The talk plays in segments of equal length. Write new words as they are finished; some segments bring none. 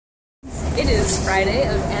It is Friday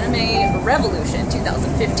of Anime Revolution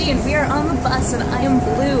 2015. We are on the bus and I am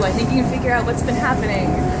blue. I think you can figure out what's been happening.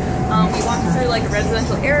 We walked through like a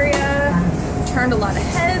residential area, turned a lot of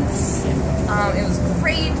heads. It was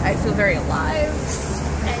great. I feel very alive.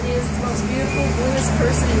 And is the most beautiful, bluest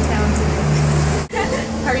person in town today.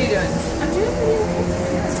 How are you doing? I'm doing pretty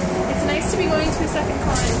okay. It's nice to be going to a second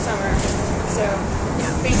con in summer. So, yeah,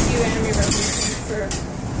 thank you, Anime Revolution, for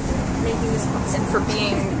making this possible. And for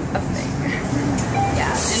being a thing.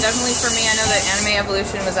 Yeah, and definitely for me, I know that Anime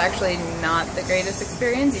Evolution was actually not the greatest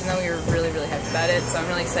experience, even though we were really, really hyped about it. So I'm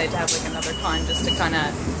really excited to have like another con just to kind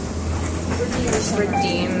of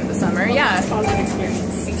redeem the summer. Yeah, Positive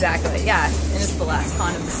experience. Exactly. Yeah, and it's the last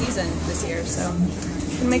con of the season this year, so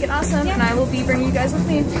gonna make it awesome. And I will be bringing you guys with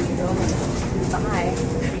me. Bye.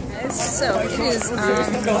 So it is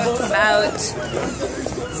about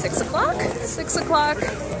 6 o'clock. 6 o'clock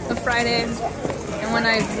of Friday. And when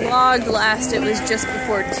I vlogged last, it was just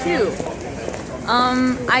before 2.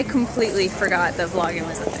 I completely forgot that vlogging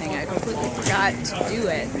was a thing. I completely forgot to do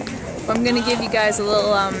it. But I'm gonna give you guys a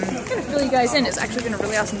little, kind of fill you guys in. It's actually been a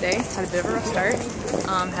really awesome day. Had a bit of a rough start.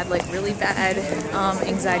 Had like really bad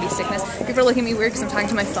anxiety sickness. People are looking at me weird because I'm talking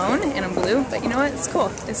to my phone and I'm blue, but you know what? It's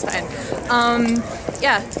cool. It's fine.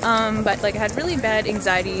 But like I had really bad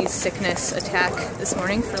anxiety sickness attack this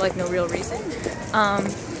morning for like no real reason.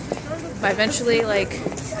 But eventually, like,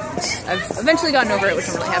 I've eventually gotten over it, which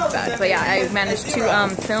I'm really happy about. But yeah, I managed to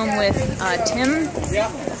film with Tim,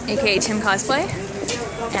 aka Tim Cosplay,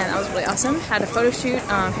 and that was really awesome. Had a photo shoot.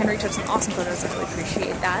 Henry took some awesome photos. I really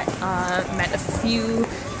appreciate that. Met a few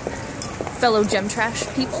fellow gem trash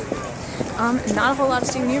people. Not a whole lot of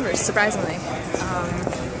Steven Universe, surprisingly.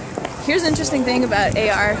 Here's an interesting thing about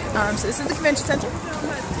AR. So this is the convention center,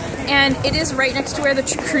 and it is right next to where the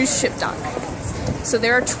cruise ship dock. So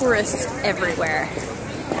there are tourists everywhere,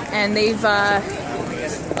 and they've,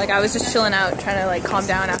 like I was just chilling out, trying to like calm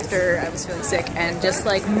down after I was feeling sick, and just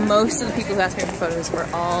like most of the people who asked me for photos were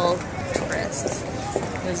all tourists.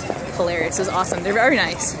 It was hilarious. It was awesome. They're very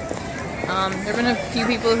nice. There have been a few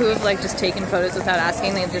people who have like just taken photos without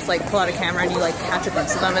asking. They just like pull out a camera and you like catch a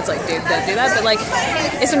glimpse of them. It's like, dude, don't do that. But like,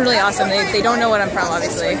 it's been really awesome. They don't know what I'm from,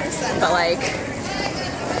 obviously, but like,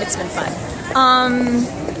 it's been fun.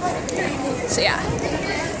 So yeah,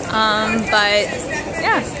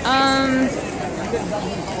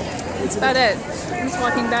 that's about it. I'm just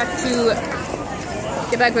walking back to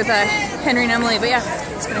get back with Henry and Emily, but yeah,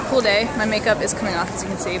 it's been a cool day. My makeup is coming off, as you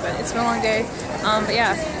can see, but it's been a long day. But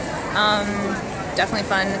yeah, definitely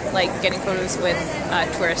fun, like getting photos with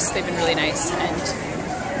tourists. They've been really nice,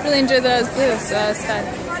 and really enjoyed that I was blue, so that was fun.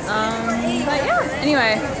 But yeah,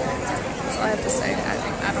 anyway, that's all I have to say.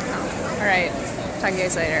 I don't know. All right, talk to you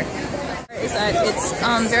guys later. Is that it's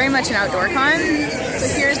very much an outdoor con. So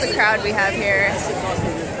here's the crowd we have here.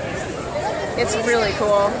 It's really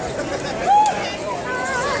cool.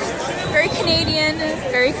 Very Canadian,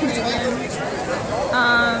 very Canadian.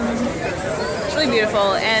 It's really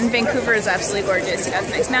beautiful, and Vancouver is absolutely gorgeous. You got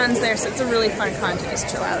the nice mountains there, so it's a really fun con to just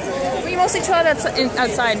chill out. We mostly chill out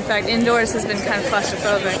outside. In fact, indoors has been kind of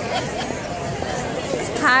claustrophobic.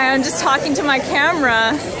 Hi, I'm just talking to my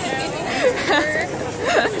camera.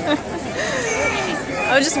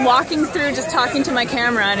 I was just walking through, just talking to my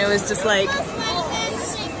camera, and it was just like,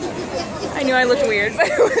 I knew I looked weird, but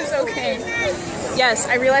it was okay. Yes,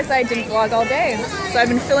 I realized that I didn't vlog all day, so I've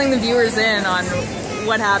been filling the viewers in on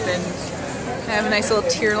what happened. I have a nice little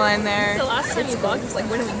tear line there. The last time you vlogged was like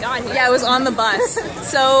when we got here. Yeah, it was on the bus,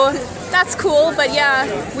 so that's cool. But yeah,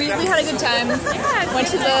 we had a good time. Yeah, went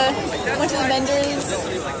to the vendors.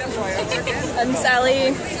 And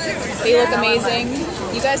Sally, they look amazing.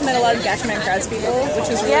 You guys met a lot of Gatchaman crowds people, which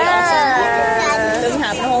was really awesome. It doesn't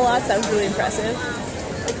happen a whole lot, so that was really impressive.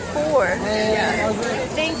 Like 4. Yeah.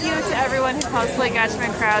 Thank you to everyone who cosplayed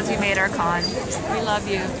Gatchaman crowds. You made our con. We love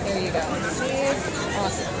you. There you go.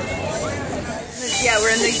 Awesome. Yeah,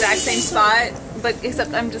 we're in the exact same spot, but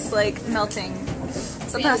except I'm just like melting.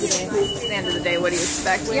 Sometimes it's the end of the day. What do you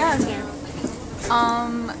expect? Yeah.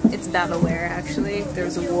 It's Battleware actually. There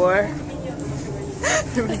was a war.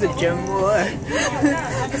 There was a gem war.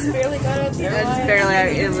 I just barely got it.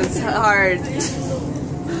 It was hard.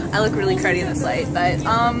 I look really cruddy in this light, but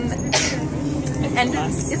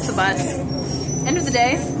it's the bus. End of the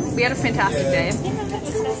day, we had a fantastic day.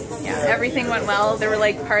 Yeah, everything went well. There were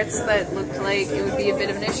like parts that looked like it would be a bit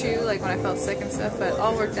of an issue, like when I felt sick and stuff, but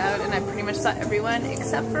all worked out, and I pretty much saw everyone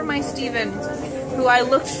except for my Steven, who I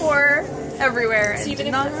looked for everywhere.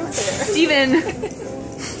 Steven, Steven,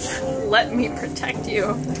 let me protect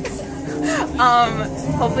you.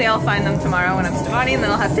 Hopefully I'll find them tomorrow when I'm Stevani, and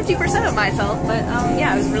then I'll have 50% of myself. But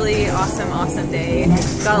yeah, it was a really awesome day.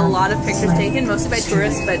 Got a lot of pictures taken, mostly by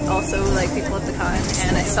tourists, but also like people at the con.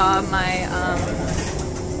 And I saw a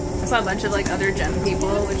bunch of like other gem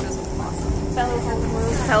people, which was awesome.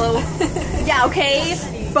 Yeah, okay.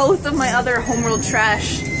 Both of my other homeworld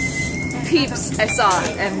trash peeps I saw,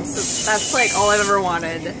 and so that's like all I've ever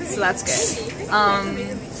wanted. So that's good.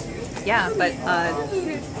 Yeah, but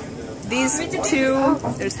these two,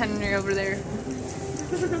 there's Henry over there,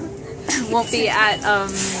 won't be at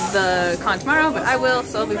the con tomorrow, but I will,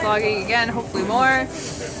 so I'll be vlogging again, hopefully more,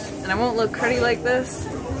 and I won't look cruddy like this.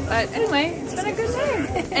 But anyway, it's been a good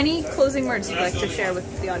day. Any closing words you'd like to share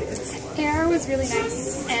with the audience? Air was really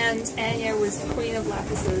nice, and Anya was the queen of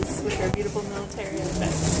lapises with her beautiful military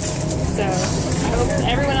outfit. So I hope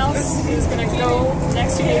everyone else who's going to go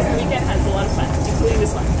next 2 days of the weekend has a lot of fun, including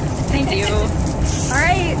this one. Thank you.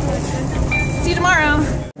 Alright, see you tomorrow.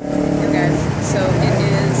 Hey guys, so it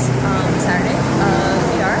is Saturday of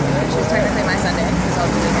VR, which is technically my Sunday, because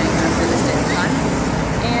I'll be leaving after this day of the con.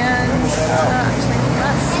 And I'm just waiting for the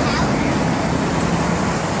bus.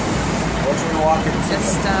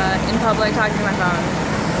 Just in public talking to my phone.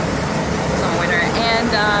 It's all winter. And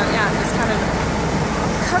yeah, just kind of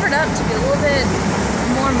covered up to be a little bit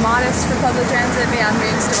more modest for public transit beyond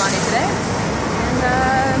being Stevani today.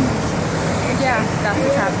 And yeah, that's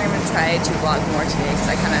what's happening. I'm going to try to vlog more today because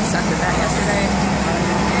I kind of sucked at that yesterday.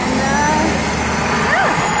 And yeah,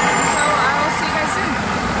 so I'll see you guys soon.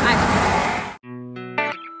 Bye.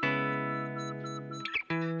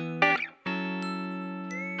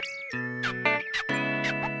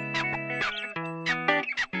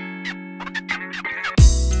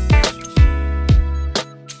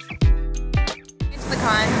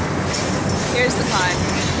 Here's the con.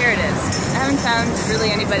 Here it is. I haven't found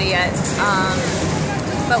really anybody yet.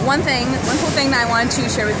 But one cool thing that I wanted to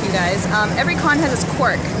share with you guys. Every con has its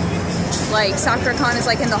quirk. Like Sakura Con is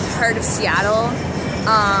like in the heart of Seattle.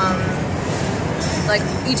 Like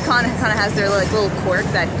each con kind of has their like little quirk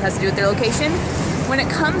that has to do with their location. When it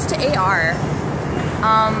comes to AR,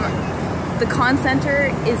 the con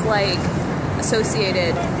center is like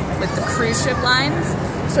associated with the cruise ship lines.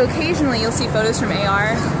 So occasionally you'll see photos from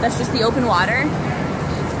AR that's just the open water,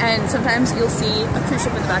 and sometimes you'll see a cruise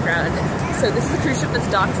ship in the background. So this is the cruise ship that's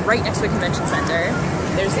docked right next to the convention center.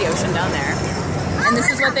 There's the ocean down there. And this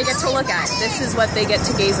is what they get to look at. This is what they get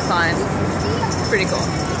to gaze upon. Pretty cool.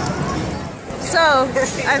 So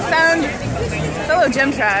I've found fellow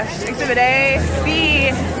gem trash, Exhibit A,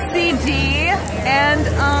 B, C, D, and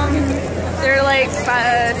they're like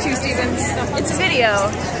 2 Stevens. It's a video.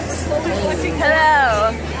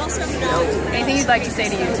 Hello. Anything you'd like to say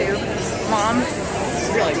to YouTube? Mom?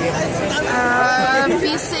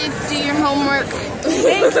 Be safe, do your homework.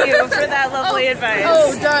 Thank you for that lovely advice.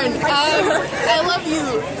 Oh, darn. I love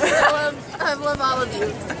you. I love all of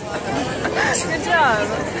you. Good job.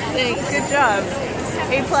 Thanks. Good job.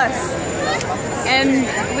 A+. And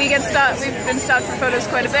we've been stopped for photos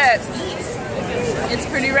quite a bit. It's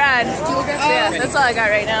pretty rad. Yeah, that's all I got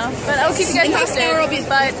right now. But I'll keep you guys posted.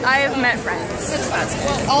 But I have met friends.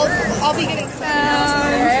 Well, I'll be getting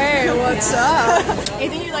Hey, what's up?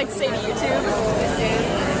 Anything you'd like to say to YouTube?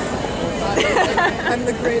 I'm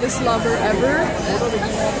the greatest lover ever.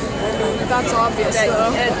 That's obvious,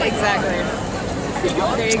 though. Exactly.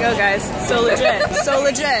 There you go, guys. So legit. So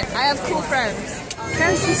legit. I have cool friends.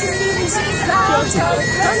 Can't you see this is out of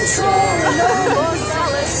control? No more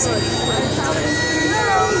solace.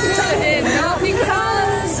 Not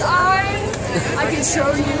because I can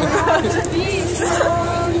show you how to be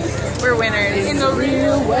strong. We're winners. In the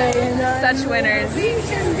real way. Such winners. We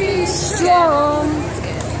can be strong.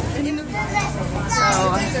 So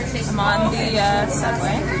I'm on the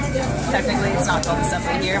subway. Technically it's not called the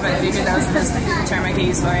subway here, but I figured that was the best term I could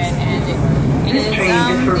use for it. And it is the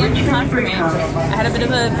empty con for me. I had a bit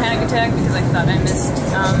of a panic attack because I thought I missed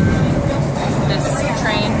this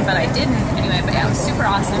train, but I didn't anyway. But yeah, it was super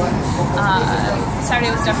awesome.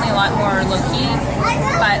 Saturday was definitely a lot more low-key,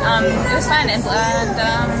 but it was fun. And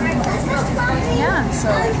yeah, so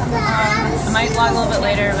I might vlog a little bit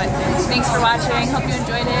later, but thanks for watching. Hope you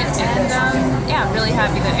enjoyed it, and yeah, really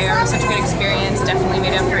happy that AR was such a good experience. Definitely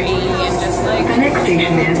made up for AE, and just like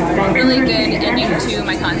really good ending to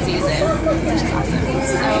my con season, which is awesome.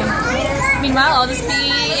 So meanwhile, I'll just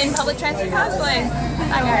be in public transit cosplay.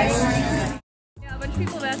 Bye guys. Yeah, a bunch of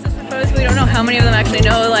people have asked us for photos, but we don't know how many of them actually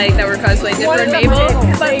know like that we're cosplaying different Maple.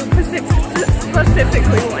 But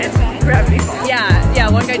specifically went Gravity Falls. Yeah,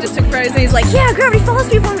 one guy just took photos and he's like, yeah, Gravity Falls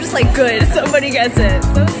people. I'm just like, good, somebody gets it.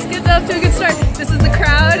 So let's get off to a good start. This is the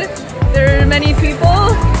crowd. There are many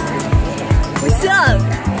people. We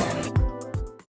suck!